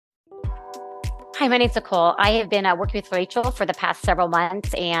Hi, my name's Nicole. I have been working with Rachel for the past several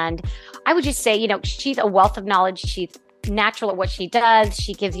months, and I would just say, she's a wealth of knowledge. She's natural at what she does.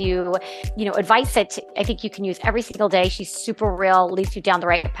 She gives you, advice that I think you can use every single day. She's super real, leads you down the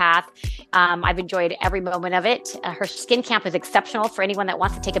right path. I've enjoyed every moment of it. Her skin camp is exceptional for anyone that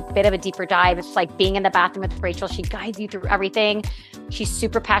wants to take a bit of a deeper dive. It's like being in the bathroom with Rachel. She guides you through everything. She's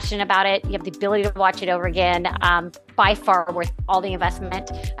super passionate about it. You have the ability to watch it over again. By far worth all the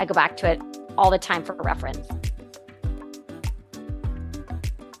investment. I go back to it all the time for reference.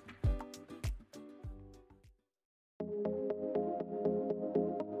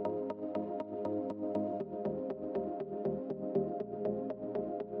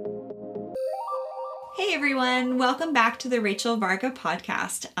 Hey everyone, welcome back to the Rachel Varga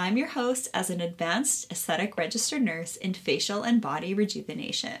podcast. I'm your host as an advanced aesthetic registered nurse in facial and body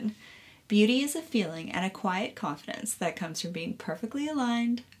rejuvenation. Beauty is a feeling and a quiet confidence that comes from being perfectly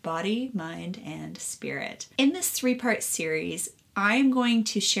aligned, body, mind, and spirit. In this 3-part series, I'm going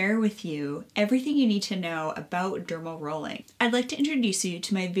to share with you everything you need to know about dermal rolling. I'd like to introduce you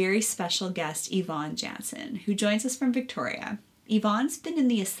to my very special guest, Yvonne Jansen, who joins us from Victoria. Yvonne's been in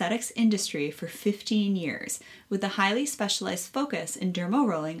the aesthetics industry for 15 years, with a highly specialized focus in dermal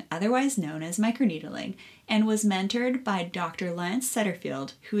rolling, otherwise known as microneedling, and was mentored by Dr. Lance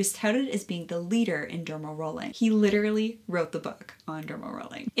Setterfield, who is touted as being the leader in dermal rolling. He literally wrote the book on dermal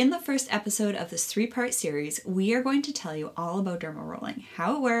rolling. In the first episode of this 3-part series, we are going to tell you all about dermal rolling,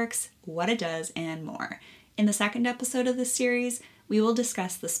 how it works, what it does, and more. In the second episode of this series, we will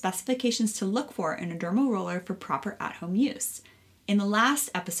discuss the specifications to look for in a dermal roller for proper at-home use. In the last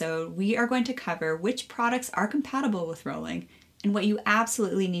episode, we are going to cover which products are compatible with rolling and what you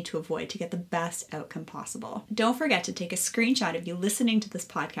absolutely need to avoid to get the best outcome possible. Don't forget to take a screenshot of you listening to this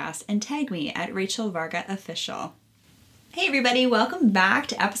podcast and tag me at Rachel Varga Official. Hey everybody, welcome back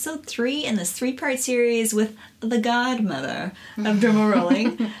to episode 3 in this 3-part series with the godmother of dermal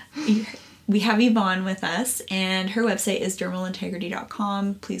rolling. We have Yvonne with us, and her website is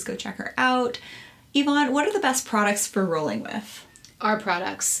dermalintegrity.com. Please go check her out. Yvonne, what are the best products for rolling with? Our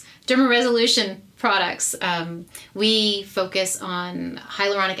products, Dermaresolution products. We focus on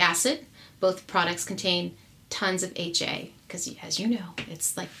hyaluronic acid. Both products contain tons of HA because, as you know,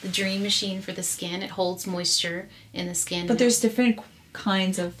 it's like the dream machine for the skin. It holds moisture in the skin. But there's different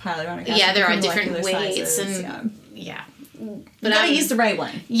kinds of hyaluronic acid. Yeah, there are different weights. Sizes, and yeah. But you gotta use the right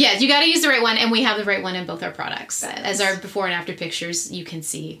one. Yeah, you gotta use the right one, and we have the right one in both our products. As our before and after pictures, you can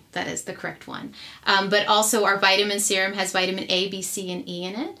see that is the correct one. But also our vitamin serum has vitamin A, B, C, and E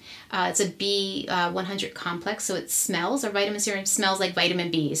in it. It's a B100 complex, so it smells. Our vitamin serum smells like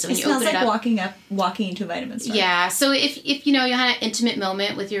vitamin B. So when you open it up, walking into a vitamin store. Yeah. So if you had an intimate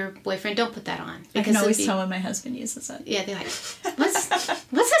moment with your boyfriend, don't put that on. I can always tell when my husband uses it. Yeah, they're like, what's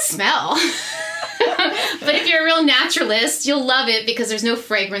that smell? But if you're a real naturalist, you'll love it because there's no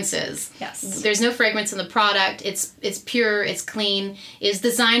fragrances. Yes. There's no fragrance in the product. It's pure, it's clean. It's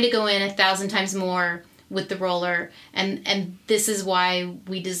designed to go in 1,000 times more with the roller, and this is why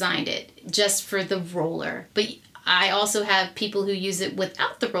we designed it, just for the roller. But I also have people who use it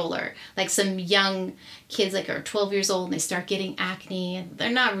without the roller, like some young kids like are 12 years old and they start getting acne and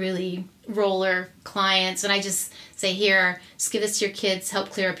they're not really roller clients, and I just say, here, just give this to your kids, help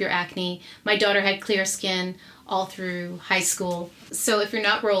clear up your acne. My daughter had clear skin all through high school. So if you're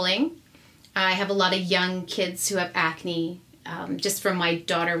not rolling, I have a lot of young kids who have acne, just from my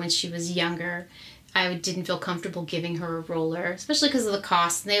daughter when she was younger. I didn't feel comfortable giving her a roller, especially because of the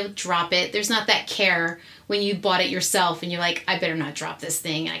cost. And they would drop it. There's not that care when you bought it yourself and you're like, I better not drop this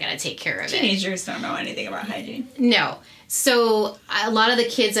thing and I got to take care of it. Teenagers don't know anything about hygiene. No. So a lot of the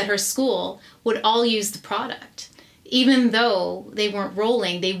kids at her school would all use the product. Even though they weren't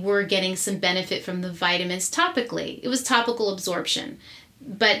rolling, they were getting some benefit from the vitamins topically. It was topical absorption,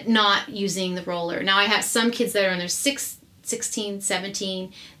 but not using the roller. Now I have some kids that are in their 16,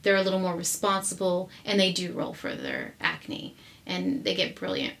 17, they're a little more responsible, and they do roll for their acne, and they get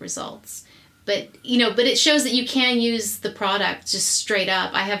brilliant results. But it shows that you can use the product just straight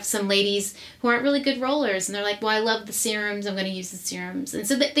up. I have some ladies who aren't really good rollers, and they're like, well, I love the serums, I'm going to use the serums. And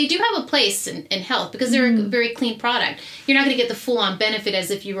so they do have a place in health because they're a very clean product. You're not going to get the full-on benefit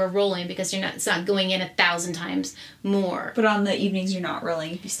as if you were rolling because it's not going in 1,000 times more. But on the evenings you're not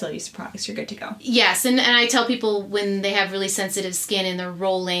rolling, if you still use the products, you're good to go. Yes, and I tell people when they have really sensitive skin and they're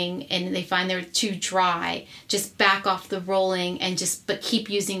rolling and they find they're too dry, just back off the rolling but keep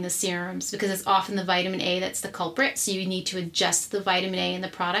using the serums, because it's often the vitamin A that's the culprit. So you need to adjust the vitamin A in the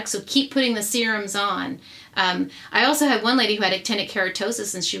product. So keep putting the serums on. I also had one lady who had actinic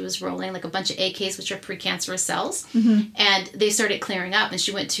keratosis, and she was rolling like a bunch of AKs, which are precancerous cells, and they started clearing up. And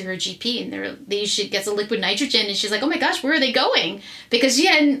she went to her GP, and she gets a liquid nitrogen, and she's like, "Oh my gosh, where are they going?" Because she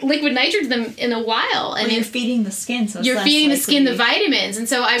hadn't liquid nitrogen them in a while. And you're feeding the skin, so you're feeding the skin the vitamins, and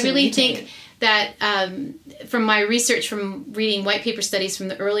so I really think that from my research, from reading white paper studies from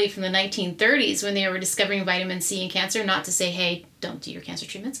the 1930s, when they were discovering vitamin C in cancer, not to say, hey, don't do your cancer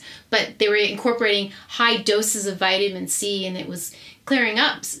treatments, but they were incorporating high doses of vitamin C, and it was clearing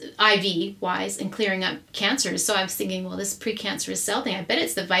up IV-wise and clearing up cancers. So I was thinking, well, this precancerous cell thing, I bet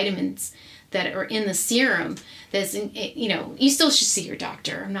it's the vitamins that are in the serum. That's you still should see your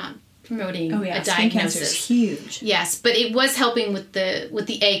doctor. I'm not promoting a diagnosis. Skin cancer is huge. Yes, but it was helping with the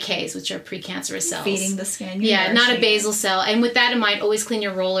AKs, which are precancerous cells. Feeding the skin. Yeah, not a basal cell. And with that in mind, always clean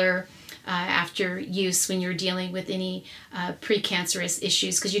your roller after use when you're dealing with any precancerous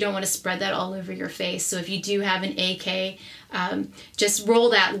issues, because you don't want to spread that all over your face. So if you do have an AK, just roll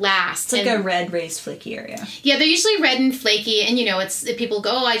that last. It's like a red raised flaky area. Yeah, they're usually red and flaky, and it's people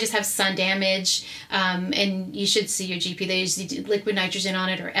go, oh, I just have sun damage, and you should see your GP. They usually do liquid nitrogen on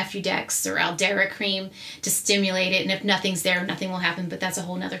it, or Effudex or Aldera cream to stimulate it, and if nothing's there, nothing will happen, but that's a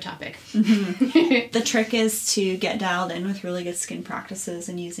whole nother topic. The trick is to get dialed in with really good skin practices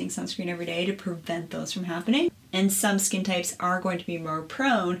and using sunscreen every day to prevent those from happening. And some skin types are going to be more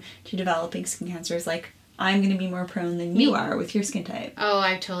prone to developing skin cancers, like I'm going to be more prone than you are with your skin type. Oh,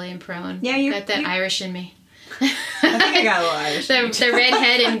 I totally am prone. Yeah, you got that Irish in me. I think I got a little Irish. The red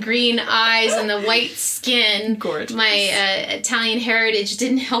head and green eyes and the white skin. Gorgeous. My Italian heritage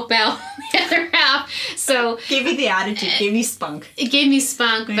didn't help out the other half. So gave you the attitude, gave you spunk. It gave me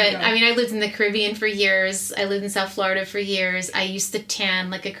spunk, but I mean, I lived in the Caribbean for years. I lived in South Florida for years. I used to tan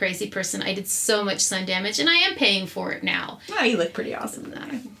like a crazy person. I did so much sun damage, and I am paying for it now. Oh, you look pretty awesome.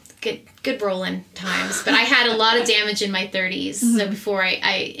 Good rolling times, but I had a lot of damage in my 30s. So before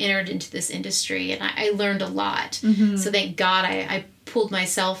I entered into this industry, and I learned a lot. So thank God I pulled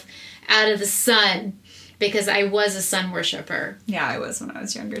myself out of the sun, because I was a sun worshiper. Yeah, I was when I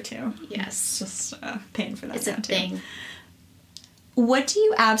was younger too. Yes, it's just paying for that. It's a thing. What do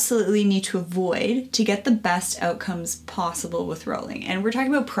you absolutely need to avoid to get the best outcomes possible with rolling? And we're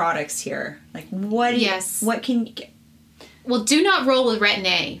talking about products here. Like what can you get? Well, do not roll with retin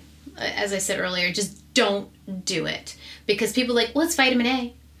A. As I said earlier, just don't do it. Because people are like, well, it's vitamin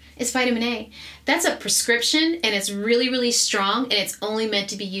A. It's vitamin A. That's a prescription, and it's really, really strong, and it's only meant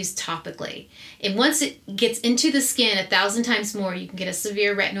to be used topically. And once it gets into the skin 1,000 times more, you can get a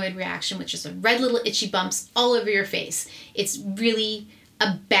severe retinoid reaction, which is a red little itchy bumps all over your face. It's really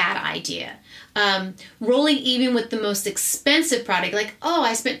a bad idea. Rolling even with the most expensive product, like, oh,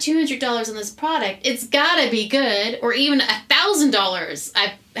 I spent $200 on this product, it's gotta be good, or even $1,000.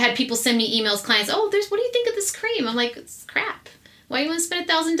 I've had people send me emails, clients, oh, what do you think of this cream? I'm like, it's crap. Why do you want to spend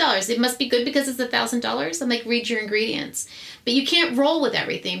 $1,000? It must be good because it's $1,000. I'm like, read your ingredients. But you can't roll with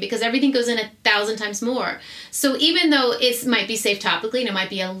everything, because everything goes in 1,000 times more. So even though it might be safe topically and it might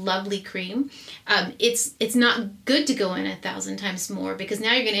be a lovely cream, it's not good to go in 1,000 times more, because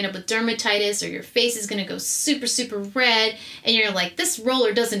now you're going to end up with dermatitis, or your face is going to go super, super red, and you're like, this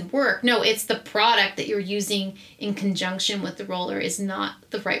roller doesn't work. No, it's the product that you're using in conjunction with the roller is not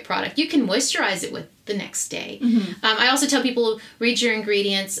the right product. You can moisturize it with the next day. I also tell people, read your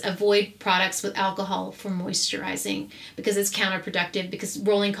ingredients, avoid products with alcohol for moisturizing, because it's counterproductive, because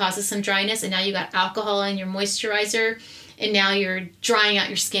rolling causes some dryness, and now you got alcohol in your moisturizer, and now you're drying out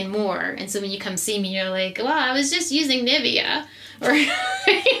your skin more. And so when you come see me, you're like, well, I was just using Nivea. Or,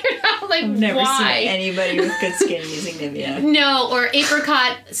 like, I've never why? seen anybody with good skin using Nivea. No, or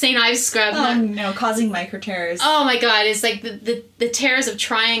apricot St. Ives scrub. Oh, no, causing micro tears. Oh my God, it's like the tears of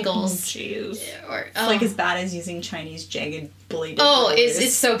triangles. Oh, jeez. It's like as bad as using Chinese jagged bladed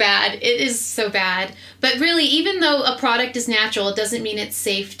it's so bad. It is so bad. But really, even though a product is natural, it doesn't mean it's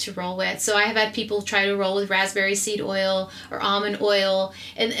safe to roll with. So I have had people try to roll with raspberry seed oil or almond oil,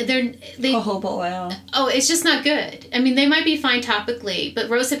 and jojoba oil. Oh, it's just not good. I mean, they might be fine topically, but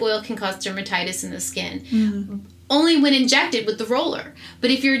rosehip oil can cause dermatitis in the skin. Only when injected with the roller.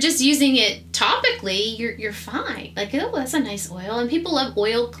 But if you're just using it topically, you're fine. Like, oh, that's a nice oil. And people love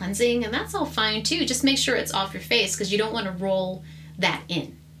oil cleansing, and that's all fine too. Just make sure it's off your face, because you don't want to roll that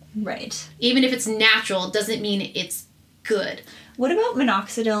in. Right. Even if it's natural, it doesn't mean it's good. What about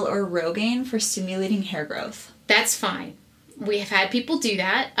minoxidil or Rogaine for stimulating hair growth? That's fine. We have had people do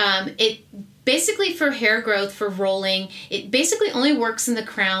that. It basically for hair growth, for rolling, it basically only works in the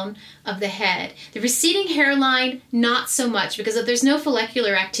crown of the head. The receding hairline, not so much, because if there's no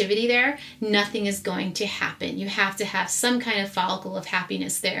follicular activity there, nothing is going to happen. You have to have some kind of follicle of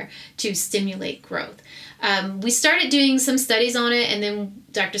happiness there to stimulate growth. We started doing some studies on it, and then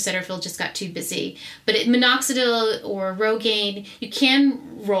Dr. Setterfield just got too busy. But minoxidil or Rogaine, you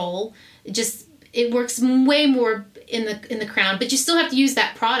can roll. It works way more in the crown, but you still have to use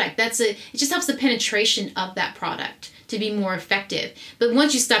that product. It just helps the penetration of that product to be more effective. But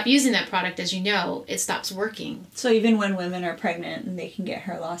once you stop using that product, as you know, it stops working. So even when women are pregnant and they can get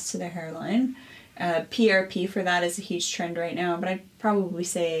hair loss to their hairline, PRP for that is a huge trend right now. But I'd probably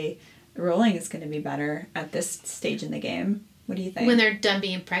say rolling is going to be better at this stage in the game. What do you think? When they're done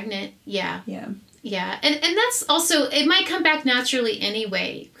being pregnant, yeah. Yeah. Yeah, and that's also, it might come back naturally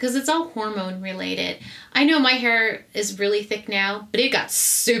anyway, because it's all hormone related. I know my hair is really thick now, but it got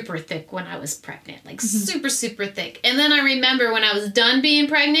super thick when I was pregnant, like super, super thick. And then I remember when I was done being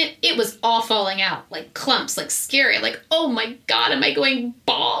pregnant, it was all falling out, like clumps, like scary, like, oh my God, am I going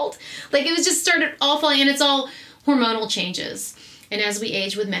bald? Like it was just started all falling, and it's all hormonal changes. And as we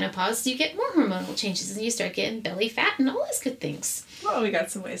age with menopause, you get more hormonal changes, and you start getting belly fat and all those good things. Well, we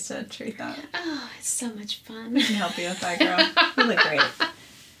got some ways to treat that. Oh, it's so much fun. We can help you with that, girl. You look great.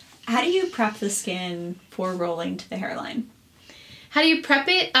 How do you prep the skin for rolling to the hairline? How do you prep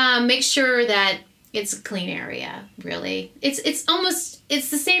it? Make sure that it's a clean area, really. It's the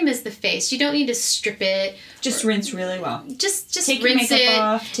same as the face. You don't need to strip it. Just rinse really well. Just take rinse your makeup it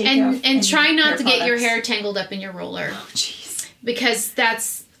off, and try not to get your products. hair tangled up in your roller. Oh, jeez. Because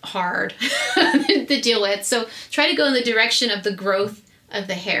that's hard to deal with. So try to go in the direction of the growth of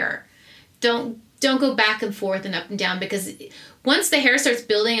the hair. Don't go back and forth and up and down, because once the hair starts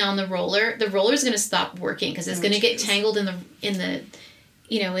building on the roller is going to stop working, because it's going to get tangled in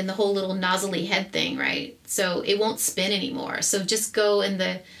the whole little nozzly head thing, right? So it won't spin anymore. So just go in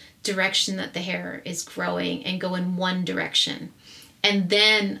the direction that the hair is growing, and go in one direction, and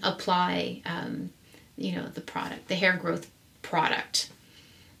then apply the product, the hair growth product.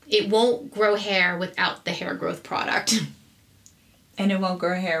 It won't grow hair without the hair growth product. And it won't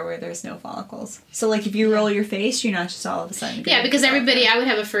grow hair where there's no follicles. So, like, if you roll your face, you're not just all of a sudden... Yeah, because I would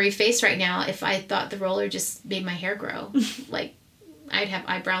have a furry face right now if I thought the roller just made my hair grow. Like, I'd have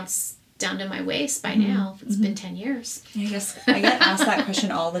eyebrows down to my waist by now. If it's been 10 years. I get asked that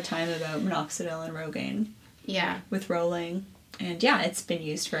question all the time about minoxidil and Rogaine. Yeah. With rolling. And yeah, it's been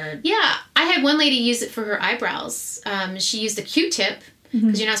used for... Yeah, I had one lady use it for her eyebrows. She used a Q-tip,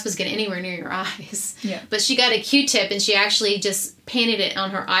 because you're not supposed to get anywhere near your eyes. Yeah. But she got a Q-tip, and she actually just painted it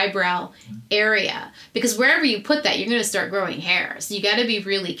on her eyebrow area. Because wherever you put that, you're going to start growing hair. So you got to be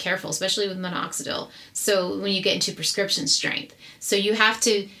really careful, especially with minoxidil. So when you get into prescription strength. So you have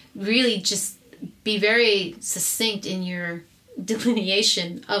to really just be very succinct in your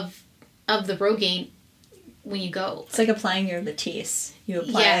delineation of the Rogaine when you go. It's like applying your Latisse. You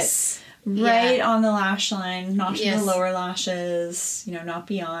apply it right on the lash line, not in the lower lashes, not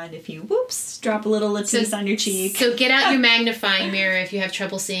beyond. If you, drop a little Latisse on your cheek. So get out your magnifying mirror if you have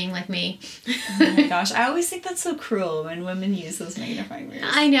trouble seeing like me. Oh my gosh, I always think that's so cruel when women use those magnifying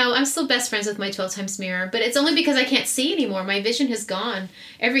mirrors. I know, I'm still best friends with my 12 times mirror, but it's only because I can't see anymore. My vision has gone.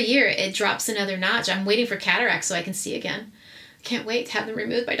 Every year it drops another notch. I'm waiting for cataracts so I can see again. Can't wait to have them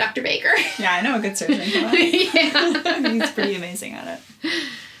removed by Dr. Baker. Yeah, I know a good surgeon for that. Yeah. He's pretty amazing at it.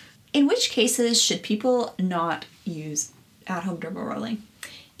 In which cases should people not use at-home derma rolling?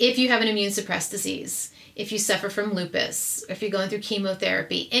 If you have an immune suppressed disease, if you suffer from lupus, if you're going through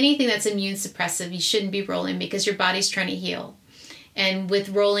chemotherapy, anything that's immune suppressive, you shouldn't be rolling, because your body's trying to heal. And with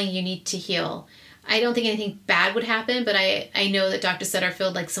rolling, you need to heal. I don't think anything bad would happen, but I know that Dr.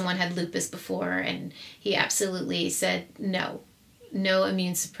 Setterfield, like someone had lupus before, and he absolutely said no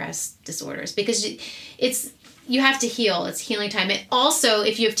immune suppressed disorders, because you have to heal. It's healing time. And also,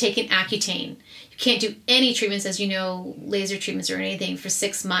 if you have taken Accutane, you can't do any treatments, as you know, laser treatments or anything, for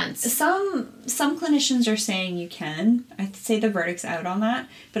 6 months. Some clinicians are saying you can. I'd say the verdict's out on that.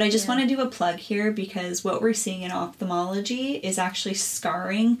 But I just want to do a plug here, because what we're seeing in ophthalmology is actually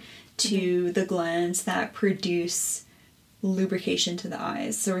scarring to the glands that produce lubrication to the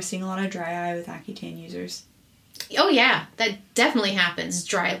eyes. So we're seeing a lot of dry eye with Accutane users. Oh yeah, that definitely happens.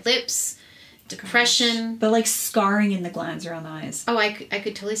 Dry lips, depression. But like scarring in the glands around the eyes. Oh, I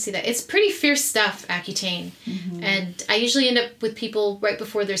could totally see that. It's pretty fierce stuff, Accutane. And I usually end up with people right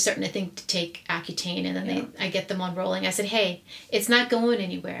before they're starting to think to take Accutane, and then I get them on rolling. I said, hey, it's not going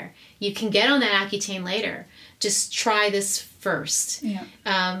anywhere. You can get on that Accutane later. Just try this first. Yeah.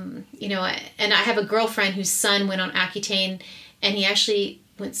 And I have a girlfriend whose son went on Accutane, and he actually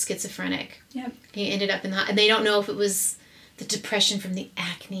went schizophrenic. Yep. He ended up and they don't know if it was the depression from the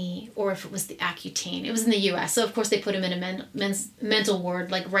acne or if it was the Accutane. It was in the U.S., so of course they put him in a mental ward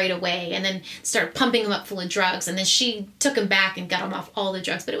like right away, and then started pumping him up full of drugs. And then she took him back and got him off all the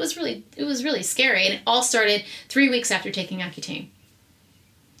drugs. But it was really scary, and it all started 3 weeks after taking Accutane.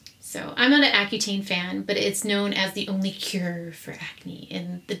 So I'm not an Accutane fan, but it's known as the only cure for acne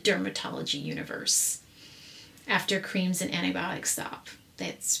in the dermatology universe. After creams and antibiotics stop,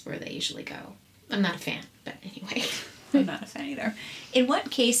 that's where they usually go. I'm not a fan, but anyway. I'm not a fan either. In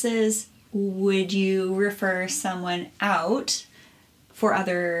what cases would you refer someone out for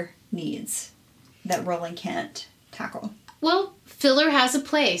other needs that rolling can't tackle? Well, filler has a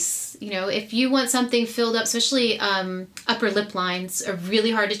place. You know, if you want something filled up, especially upper lip lines are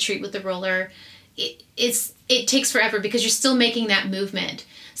really hard to treat with the roller. It takes forever because you're still making that movement.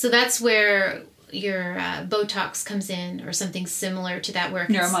 So that's where your Botox comes in, or something similar to that, where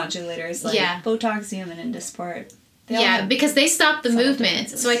neuromodulators like Botox, Zoom, and Endosport. Because they stop the movement.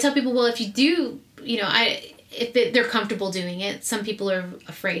 So I tell people, well, if you do, if they're comfortable doing it, some people are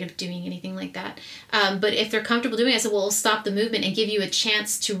afraid of doing anything like that. But if they're comfortable doing it, I said, well, we'll stop the movement and give you a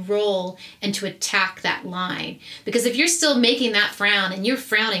chance to roll and to attack that line. Because if you're still making that frown and you're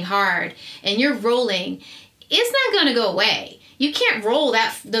frowning hard and you're rolling, it's not going to go away. You can't roll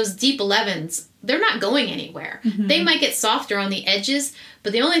those deep 11s. They're not going anywhere. Mm-hmm. They might get softer on the edges,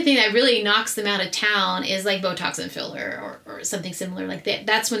 but the only thing that really knocks them out of town is like Botox and filler or something similar like that.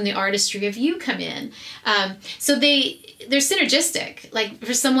 That's when the artistry of you come in. So they're synergistic. Like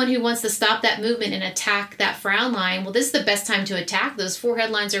for someone who wants to stop that movement and attack that frown line, well, this is the best time to attack those forehead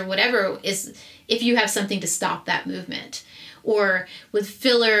lines or whatever, is if you have something to stop that movement. Or with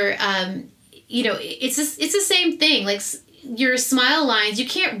filler, it's the same thing. Like your smile lines, you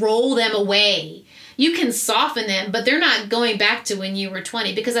can't roll them away. You can soften them, but they're not going back to when you were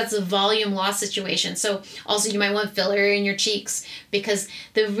 20, because that's a volume loss situation. So also you might want filler in your cheeks, because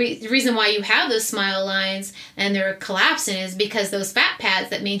the reason why you have those smile lines and they're collapsing is because those fat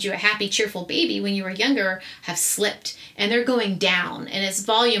pads that made you a happy, cheerful baby when you were younger have slipped and they're going down, and it's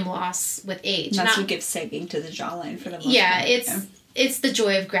volume loss with age. That's what gives sagging to the jawline for the most part. It's the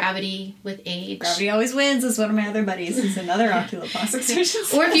joy of gravity with age. Gravity always wins is one of my other buddies. He's another oculoplastic surgeon.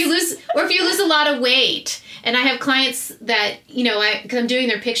 Or if you lose a lot of weight. And I have clients that, because I'm doing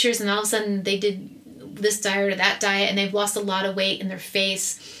their pictures and all of a sudden they did this diet or that diet and they've lost a lot of weight in their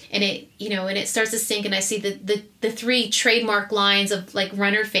face, and it starts to sink, and I see the three trademark lines of like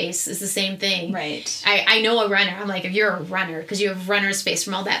runner face is the same thing. Right. I know a runner. I'm like, if you're a runner, because you have runner's face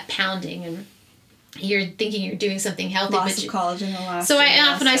from all that pounding and you're thinking you're doing something healthy. Loss of collagen in the last. So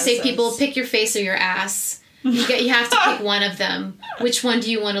I say, people, pick your face or your ass. You have to pick one of them. Which one do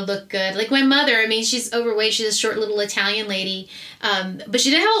you want to look good? Like my mother, she's overweight. She's a short little Italian lady. But she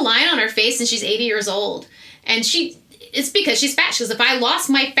didn't have a line on her face, and she's 80 years old. And it's because she's fat. She goes, if I lost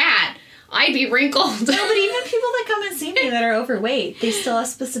my fat, I'd be wrinkled. No, but even people that come and see me that are overweight, they still have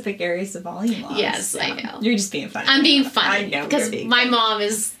specific areas of volume loss. Yes, I know. You're just being funny. I'm being funny. I know. Because my mom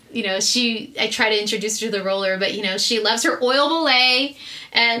is... I try to introduce her to the roller, but, she loves her oil Belay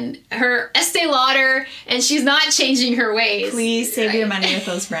and her Estee Lauder, and she's not changing her ways. Please save your money with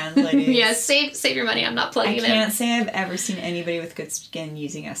those brands, ladies. Yes, save your money. I'm not plugging them. I can't say I've ever seen anybody with good skin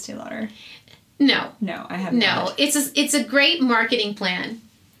using Estee Lauder. No. No, I have not. No, it's a great marketing plan.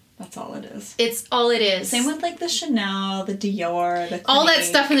 That's all it is. It's all it is. Same with like the Chanel, the Dior, the Clinique. All that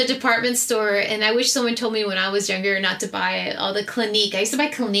stuff in the department store. And I wish someone told me when I was younger not to buy it. All the Clinique. I used to buy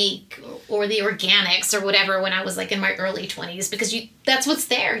Clinique or the Organics or whatever when I was like in my early 20s, because that's what's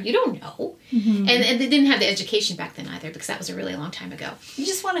there. You don't know. Mm-hmm. And they didn't have the education back then either, because that was a really long time ago. You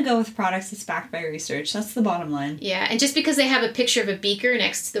just want to go with products that's backed by research. That's the bottom line. Yeah. And just because they have a picture of a beaker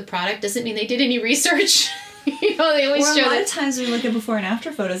next to the product doesn't mean they did any research. They always show a lot of times we look at before and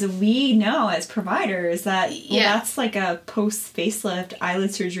after photos, and we know as providers that that's like a post facelift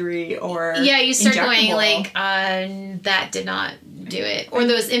eyelid surgery or you start injectable. Going like that did not do it, or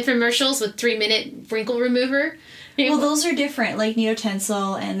those infomercials with 3-minute wrinkle remover. Well, those are different, like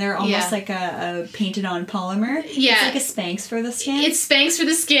Neotencil, and they're almost like a painted on polymer. Yeah, it's like a Spanx for the skin. It's Spanx for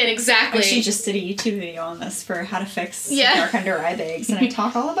the skin, exactly. I actually just did a YouTube video on this for how to fix dark under eye bags, and I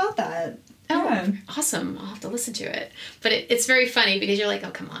talk all about that. Oh, yeah. Awesome. I'll have to listen to it. But it's very funny because you're like,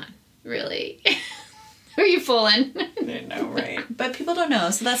 oh, come on. Really? Who are you fooling? I know, right? But people don't know,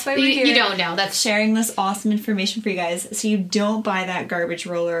 so that's why we're here. You don't know. That's sharing this awesome information for you guys, so you don't buy that garbage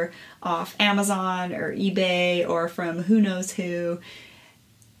roller off Amazon or eBay or from who knows who.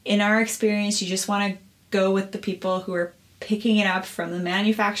 In our experience, you just want to go with the people who are picking it up from the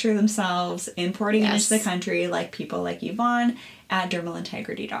manufacturer themselves, importing it into the country, like people like Yvonne at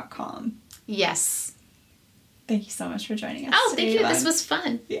dermalintegrity.com. Yes. Thank you so much for joining us. Oh, today, thank you. Yvonne. This was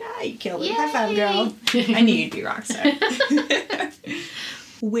fun. Yeah, you killed it. High five, girl. I knew you'd be rock star.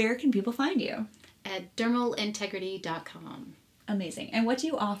 Where can people find you? At dermalintegrity.com. Amazing. And what do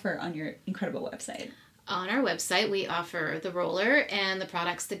you offer on your incredible website? On our website, we offer the roller and the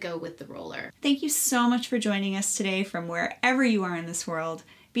products that go with the roller. Thank you so much for joining us today from wherever you are in this world.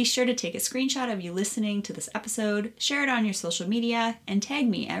 Be sure to take a screenshot of you listening to this episode, share it on your social media, and tag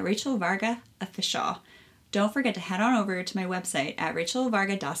me at Rachel Varga Official. Don't forget to head on over to my website at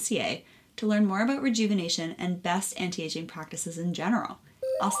rachelvarga.ca to learn more about rejuvenation and best anti-aging practices in general.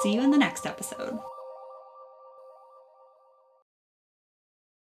 I'll see you in the next episode.